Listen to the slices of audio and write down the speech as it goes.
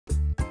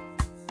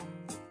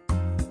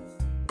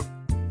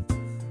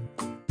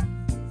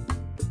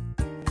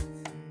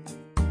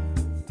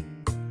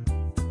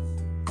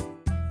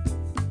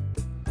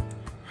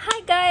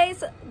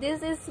guys! This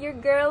is your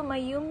girl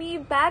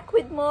Mayumi back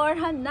with more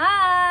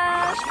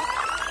hanash!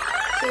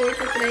 So,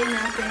 try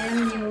natin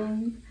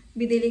yung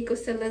binili ko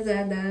sa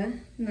Lazada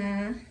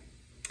na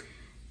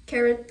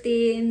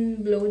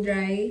keratin blow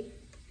dry.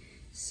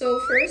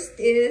 So, first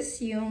is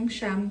yung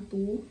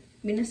shampoo.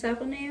 Binasa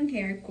ko na yung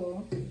hair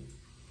ko.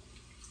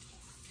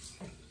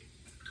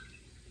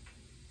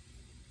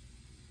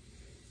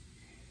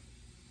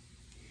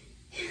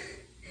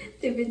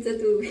 Tipid sa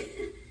tubig.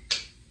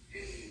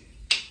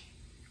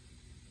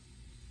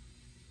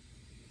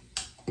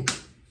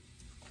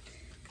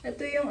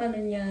 Ito yung ano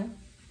niya,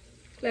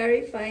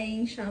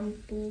 clarifying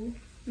shampoo.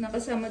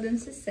 Nakasama dun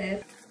sa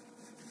set.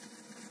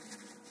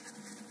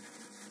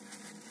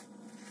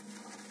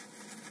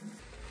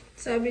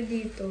 Sabi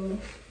dito,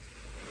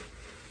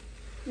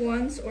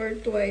 once or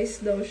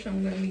twice daw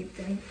siyang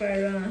gamitin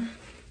para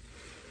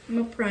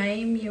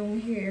ma-prime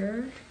yung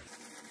hair.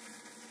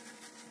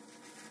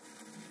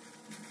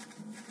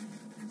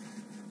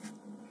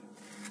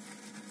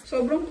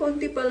 Sobrang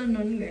konti pala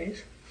nun,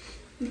 guys.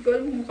 Hindi ko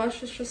alam kung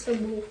kasya siya sa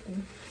buhok ko.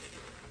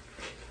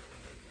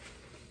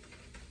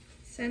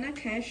 Sana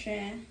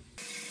kasya.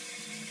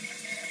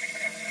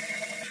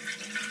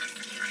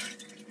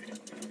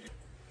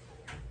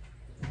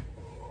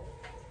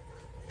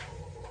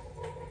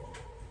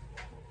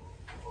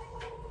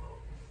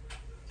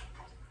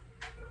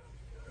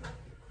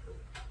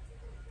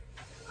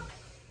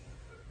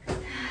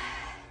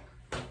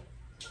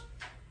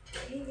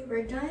 Okay,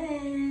 we're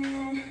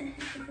done.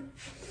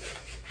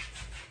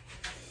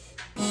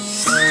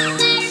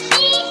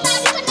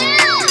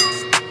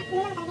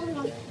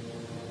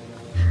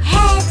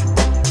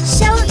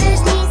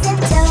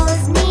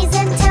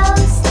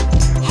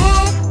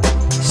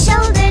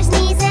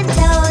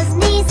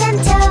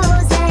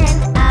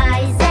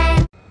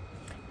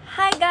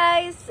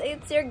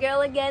 It's your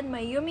girl again,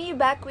 Mayumi,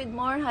 back with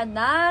more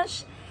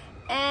hanash.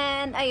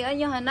 And ayun,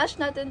 yung hanash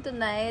natin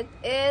tonight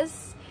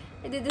is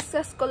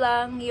i-discuss ko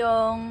lang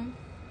yung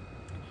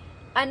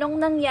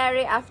anong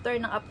nangyari after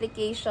ng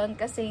application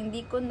kasi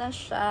hindi ko na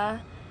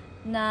siya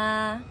na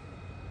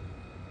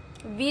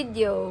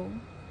video.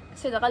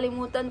 Kasi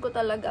nakalimutan ko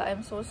talaga.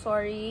 I'm so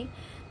sorry.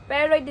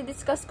 Pero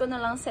i-discuss ko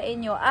na lang sa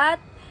inyo. At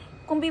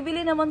kung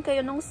bibili naman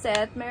kayo ng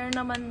set, meron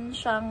naman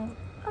siyang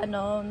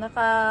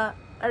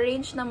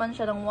naka-arrange naman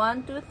siya ng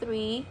 1, 2,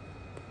 3.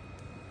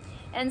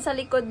 And sa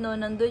likod no,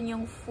 nandun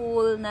yung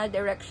full na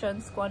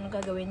directions kung ano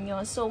gagawin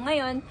nyo. So,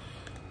 ngayon,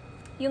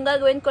 yung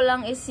gagawin ko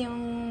lang is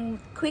yung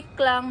quick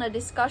lang na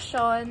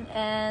discussion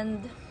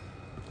and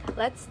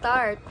let's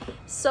start.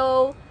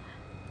 So,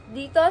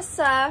 dito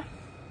sa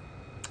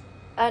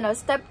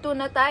step 2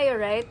 na tayo,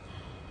 right?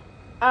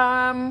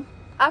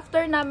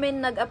 After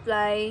namin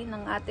nag-apply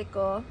ng ate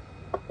ko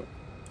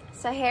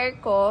sa hair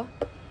ko,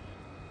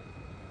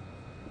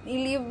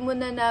 nilive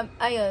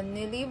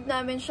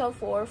namin siya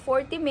for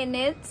 40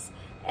 minutes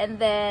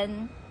and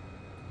then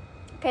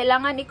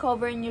kailangan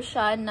i-cover nyo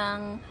siya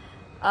ng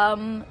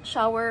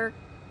shower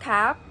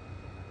cap,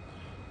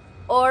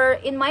 or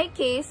in my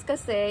case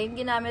kasi yung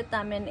ginamit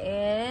namin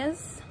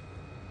is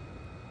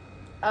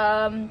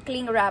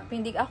cling wrap.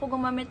 Hindi ako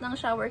gumamit ng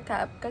shower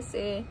cap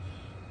kasi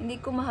hindi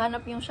ko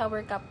mahanap yung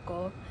shower cap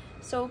ko,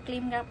 so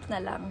cling wrap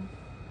na lang.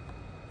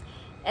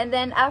 And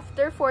then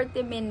after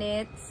 40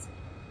 minutes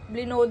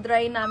blinow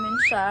dry namin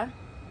siya.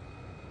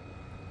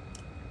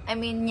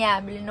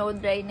 Blinow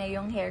dry na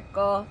yung hair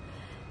ko.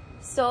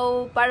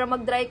 So, para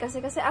mag-dry kasi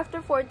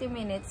after 40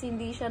 minutes,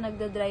 hindi siya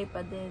nagda-dry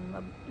pa din.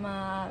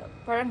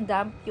 Parang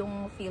damp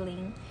yung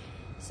feeling.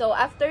 So,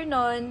 after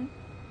nun,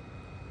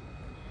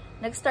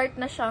 nag-start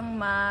na siyang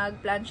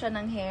mag-plansya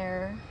ng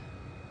hair.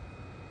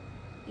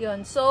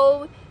 Yun.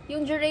 So,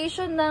 yung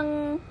duration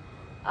ng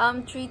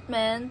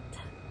treatment,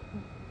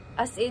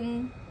 as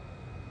in,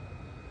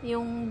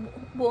 yung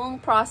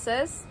buong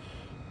process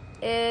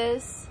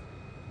is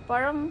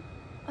parang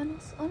ano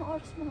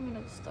oras mo kami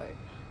nag-start?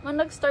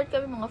 Nag-start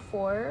kami mga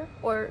 4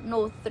 or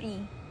no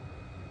 3.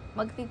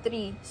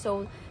 Magti-3.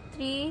 So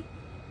 4,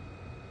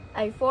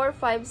 5,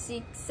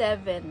 6,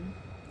 7.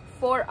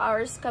 4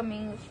 hours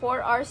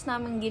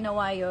namin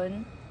ginawa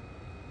yon.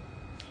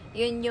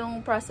 Yun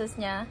yung process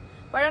niya.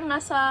 Parang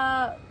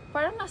nasa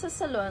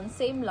salon,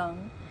 same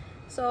lang.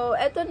 So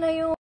eto na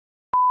yung.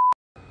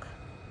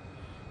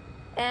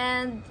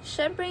 And,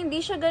 syempre, hindi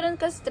siya ganun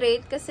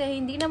ka-straight kasi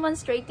hindi naman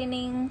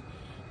straightening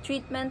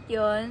treatment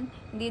yon.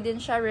 Hindi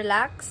din siya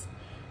relaxed.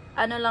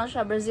 Ano lang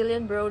siya,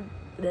 Brazilian blow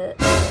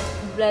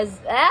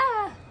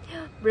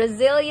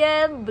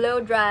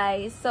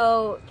dry.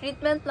 So,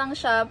 treatment lang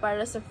siya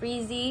para sa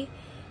frizzy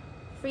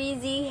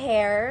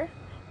hair.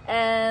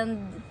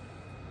 And,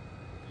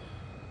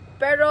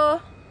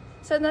 pero,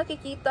 sa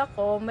nakikita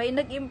ko, may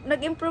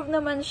nag-improve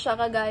naman siya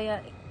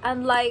kagaya,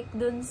 unlike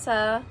dun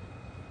sa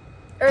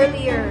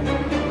earlier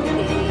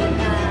day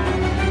na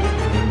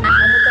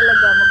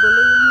talaga magulo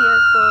yung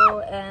hair ko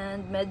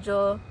and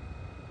medyo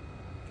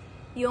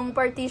yung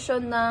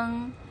partition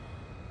ng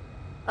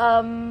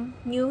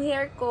new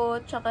hair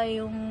ko tsaka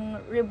yung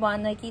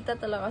ribbon nakita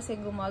talaga kasi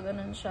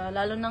gumaganon siya,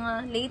 lalo na nga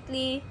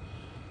lately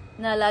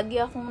na lagi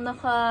akong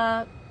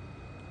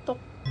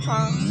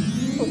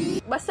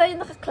basta yung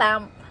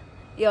naka-clamp.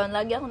 Yun,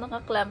 lagi akong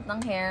naka-clamp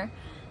ng hair.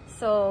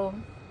 So,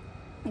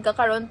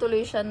 nagkakaroon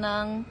tuloy siya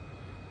ng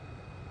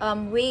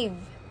wave.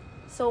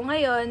 So,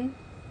 ngayon,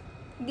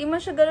 hindi man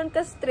siya ganun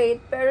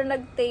ka-straight, pero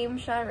nag-tame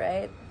siya,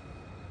 right?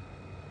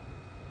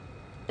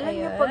 Alam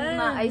niyo, pag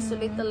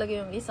na-isolate talaga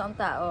yung isang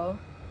tao,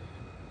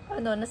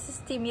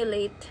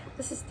 nasi-stimulate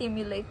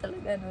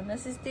talaga,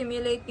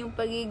 nasi-stimulate yung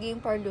pagiging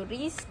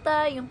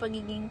parlorista, yung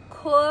pagiging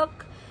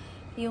cook,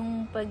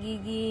 yung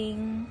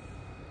pagiging,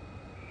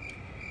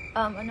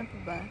 ano pa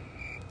ba?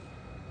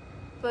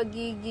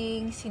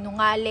 Pagiging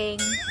sinungaling,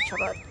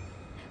 charot.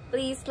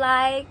 Please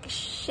like,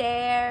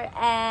 share,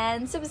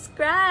 and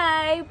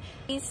subscribe.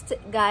 Please,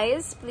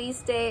 guys,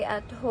 please stay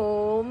at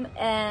home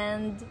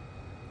and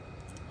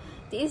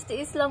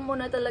tiis-tiis lang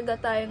muna talaga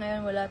tayo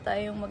ngayon. Wala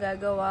tayong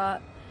magagawa.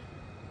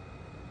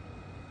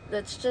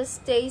 Let's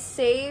just stay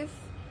safe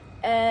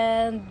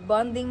and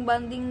bonding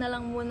na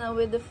lang muna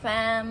with the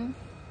fam.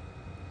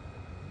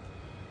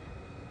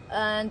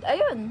 And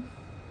ayun.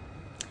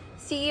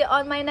 See you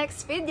on my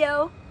next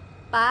video.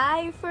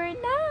 Bye for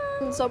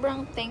now!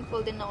 Sobrang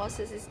thankful din ako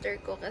sa sister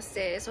ko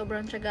kasi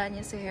sobrang tiyaga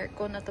niya sa hair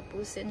ko.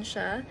 Natapusin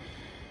siya.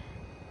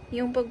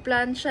 Yung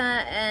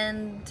pagplansya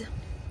and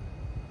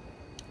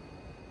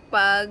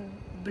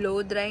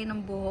blow dry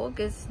ng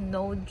buhok is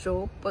no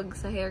joke pag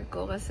sa hair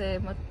ko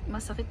kasi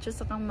masakit siya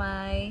sa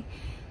kamay,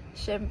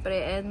 syempre,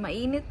 and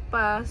mainit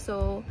pa.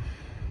 So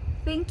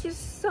thank you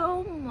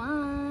so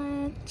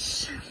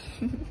much.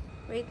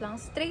 Wait lang,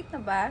 straight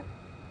na ba?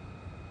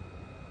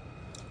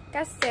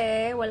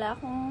 Kasi wala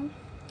akong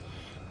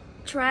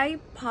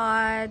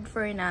tripod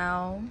for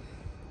now,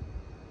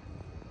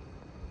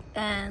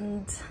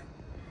 and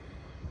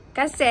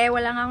kasi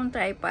wala nga akong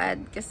tripod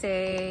kasi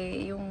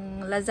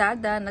yung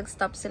Lazada,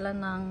 nag-stop sila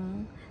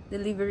ng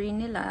delivery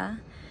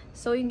nila.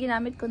 So, yung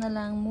ginamit ko na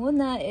lang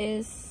muna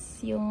is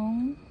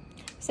yung,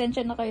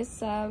 pasensya na kayo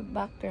sa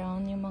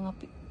background, yung mga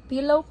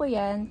pillow ko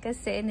yan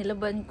kasi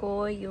nilaban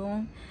ko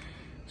yung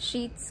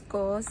sheets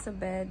ko sa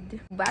bed.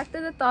 Back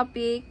to the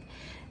topic,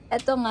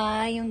 ito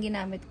nga yung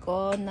ginamit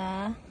ko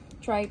na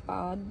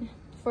tripod.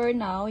 For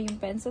now, yung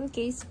pencil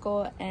case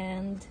ko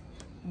and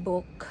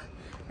book.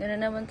 Yun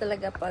na naman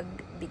talaga pag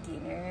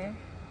beginner.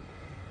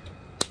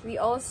 We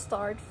all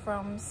start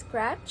from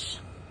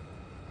scratch.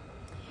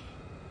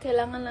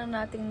 Kailangan lang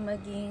nating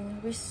maging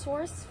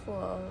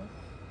resourceful.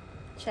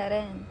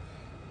 Charan.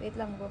 Wait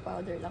lang po,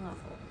 powder lang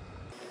ako.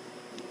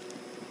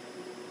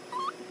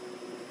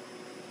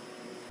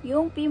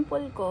 Yung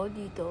pimple ko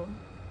dito,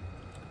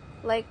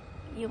 like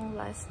yung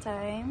last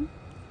time,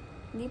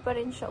 hindi pa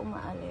rin siya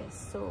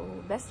umaalis. So,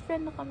 best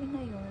friend na kami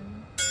ngayon.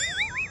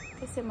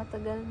 Kasi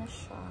matagal na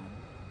siya.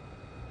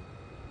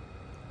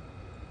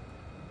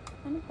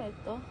 Ano pa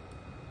ito?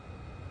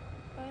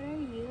 Para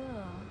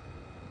yeah.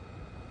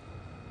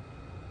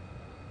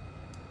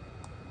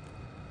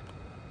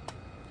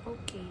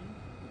 Okay.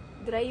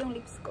 Dry yung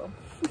lips ko.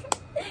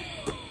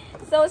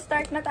 So,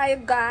 start na tayo,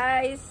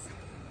 guys.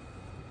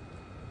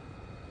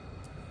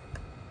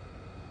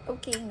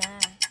 Okay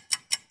na.